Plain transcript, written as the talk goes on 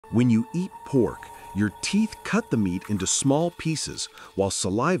When you eat pork, your teeth cut the meat into small pieces while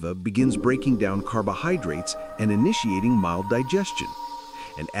saliva begins breaking down carbohydrates and initiating mild digestion.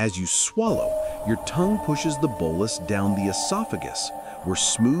 And as you swallow, your tongue pushes the bolus down the esophagus, where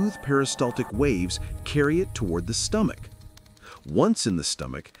smooth peristaltic waves carry it toward the stomach. Once in the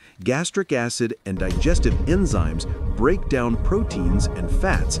stomach, gastric acid and digestive enzymes break down proteins and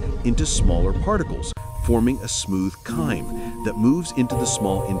fats into smaller particles, forming a smooth chyme that moves into the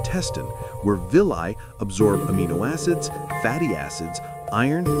small intestine, where villi absorb amino acids, fatty acids,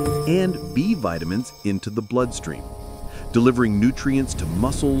 iron, and B vitamins into the bloodstream, delivering nutrients to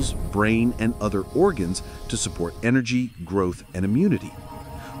muscles, brain, and other organs to support energy, growth, and immunity.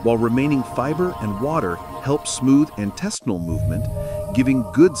 While remaining fiber and water help smooth intestinal movement, giving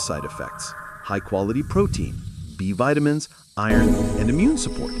good side effects, high-quality protein, B vitamins, iron, and immune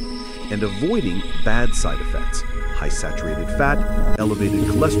support, and avoiding bad side effects, high saturated fat, elevated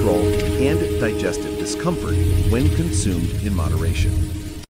cholesterol, and digestive discomfort when consumed in moderation.